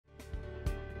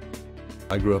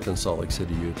I grew up in Salt Lake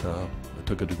City, Utah. I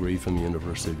took a degree from the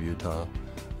University of Utah,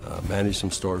 managed some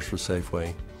stores for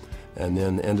Safeway, and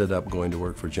then ended up going to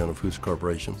work for General Foods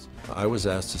Corporations. I was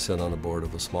asked to sit on the board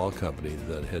of a small company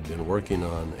that had been working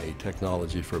on a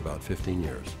technology for about 15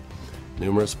 years.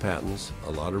 Numerous patents,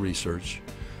 a lot of research,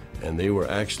 and they were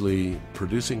actually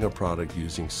producing a product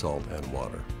using salt and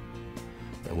water.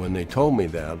 And when they told me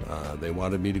that, they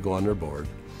wanted me to go on their board.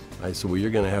 I said, well,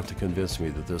 you're going to have to convince me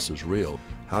that this is real.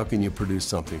 How can you produce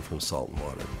something from salt and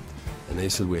water? And they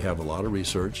said, we have a lot of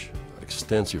research,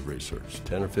 extensive research,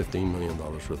 $10 or $15 million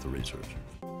worth of research.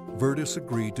 Verdis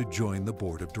agreed to join the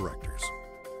board of directors.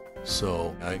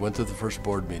 So I went to the first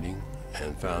board meeting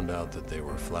and found out that they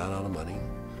were flat out of money.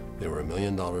 They were $1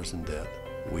 million in debt.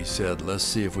 We said, let's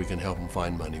see if we can help them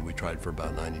find money. We tried for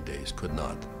about 90 days, could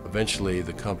not. Eventually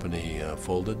the company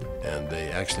folded, and they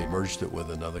actually merged it with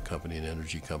another company, an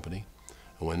energy company.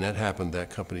 And when that happened, that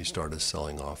company started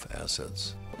selling off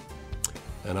assets.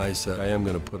 And I said, I am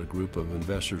going to put a group of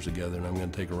investors together and I'm going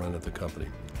to take a run at the company.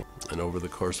 And over the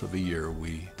course of a year,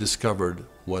 we discovered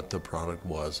what the product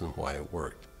was and why it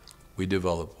worked. We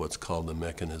developed what's called the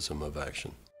mechanism of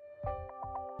action.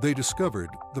 They discovered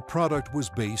the product was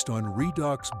based on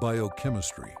redox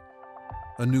biochemistry,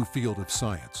 a new field of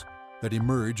science that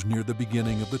emerged near the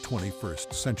beginning of the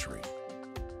 21st century.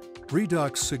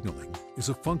 Redox signaling is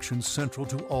a function central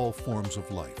to all forms of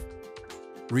life.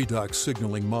 Redox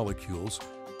signaling molecules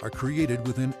are created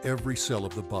within every cell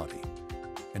of the body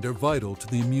and are vital to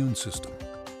the immune system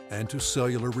and to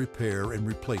cellular repair and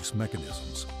replace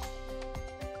mechanisms.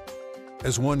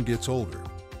 As one gets older,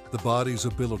 the body's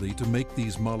ability to make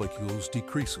these molecules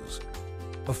decreases,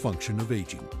 a function of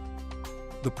aging.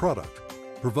 The product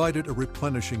provided a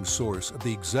replenishing source of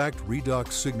the exact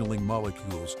redox signaling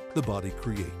molecules the body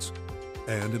creates,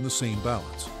 and in the same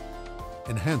balance,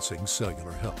 enhancing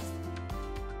cellular health.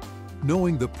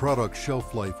 Knowing the product's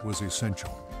shelf life was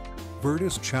essential,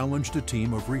 Verdis challenged a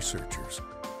team of researchers,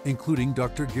 including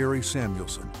Dr. Gary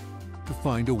Samuelson, to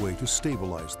find a way to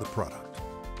stabilize the product.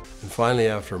 And finally,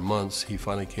 after months, he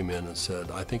finally came in and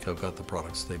said, I think I've got the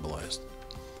product stabilized.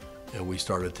 And we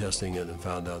started testing it and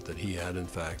found out that he had, in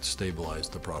fact,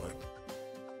 stabilized the product.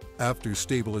 After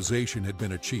stabilization had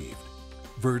been achieved,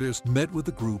 Verdis met with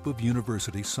a group of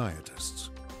university scientists.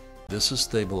 This is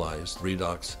stabilized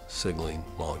redox signaling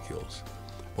molecules,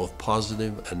 both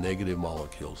positive and negative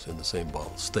molecules in the same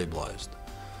bottle, stabilized.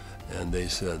 And they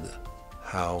said,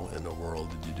 how in the world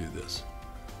did you do this?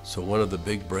 So one of the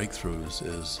big breakthroughs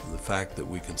is the fact that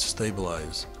we can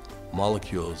stabilize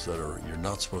molecules that you're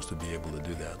not supposed to be able to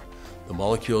do that. The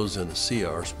molecules in ASEA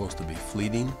are supposed to be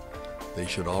fleeting. They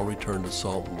should all return to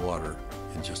salt and water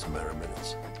in just a matter of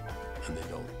minutes, and they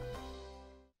don't.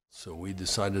 So we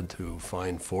decided to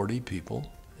find 40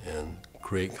 people and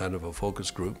create kind of a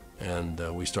focus group, and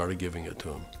we started giving it to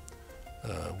them.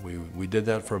 We did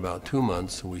that for about 2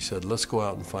 months, and we said, let's go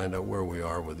out and find out where we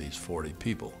are with these 40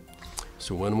 people.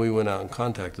 So when we went out and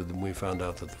contacted them, we found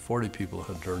out that the 40 people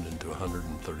had turned into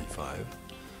 135,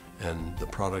 and the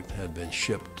product had been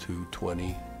shipped to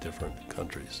 20 different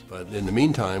countries. But in the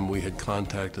meantime, we had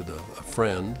contacted a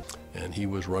friend, and he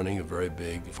was running a very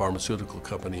big pharmaceutical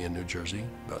company in New Jersey,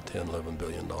 about $10, $11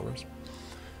 billion.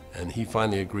 And he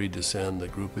finally agreed to send a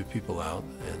group of people out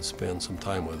and spend some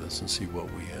time with us and see what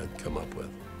we had come up with.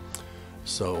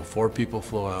 So 4 people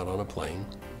flew out on a plane.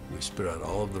 We spread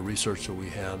all of the research that we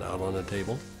had out on the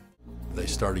table. They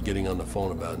started getting on the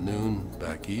phone about noon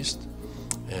back east,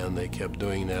 and they kept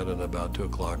doing that, and about 2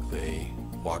 o'clock they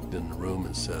walked in the room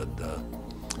and said,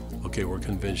 okay, we're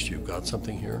convinced you've got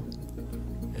something here,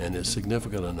 and it's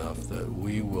significant enough that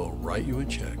we will write you a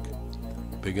check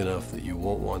big enough that you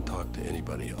won't want to talk to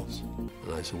anybody else.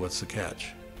 And I said, what's the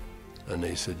catch? And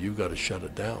they said, you've got to shut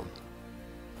it down.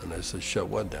 And I said, shut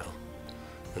what down?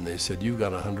 And they said, you've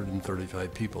got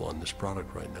 135 people on this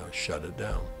product right now, shut it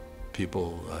down.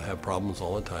 People have problems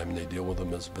all the time and they deal with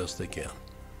them as best they can.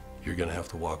 You're going to have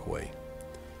to walk away.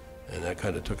 And that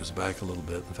kind of took us back a little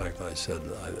bit. In fact, I said,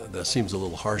 that seems a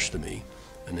little harsh to me.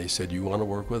 And they said, you want to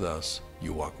work with us,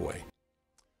 you walk away.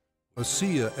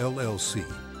 ASEA LLC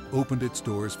opened its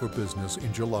doors for business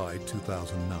in July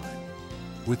 2009,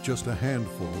 with just a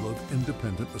handful of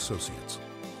independent associates.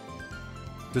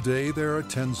 Today, there are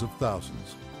tens of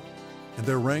thousands, and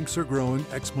their ranks are growing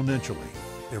exponentially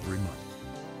every month.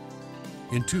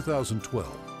 In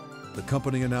 2012, the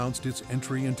company announced its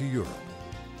entry into Europe,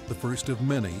 the first of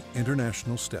many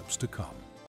international steps to come.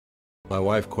 My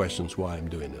wife questions why I'm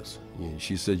doing this.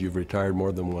 She said, you've retired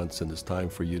more than once and it's time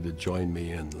for you to join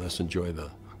me and let's enjoy the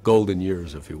golden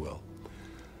years, if you will.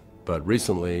 But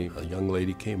recently, a young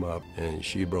lady came up and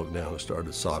she broke down and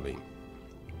started sobbing.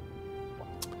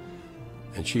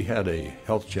 And she had a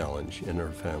health challenge in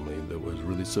her family that was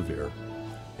really severe.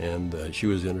 And she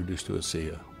was introduced to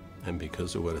ASEA. And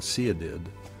because of what ASEA did,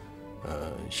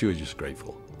 she was just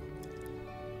grateful.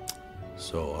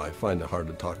 So I find it hard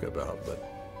to talk about, but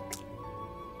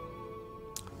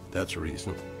that's a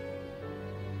reason.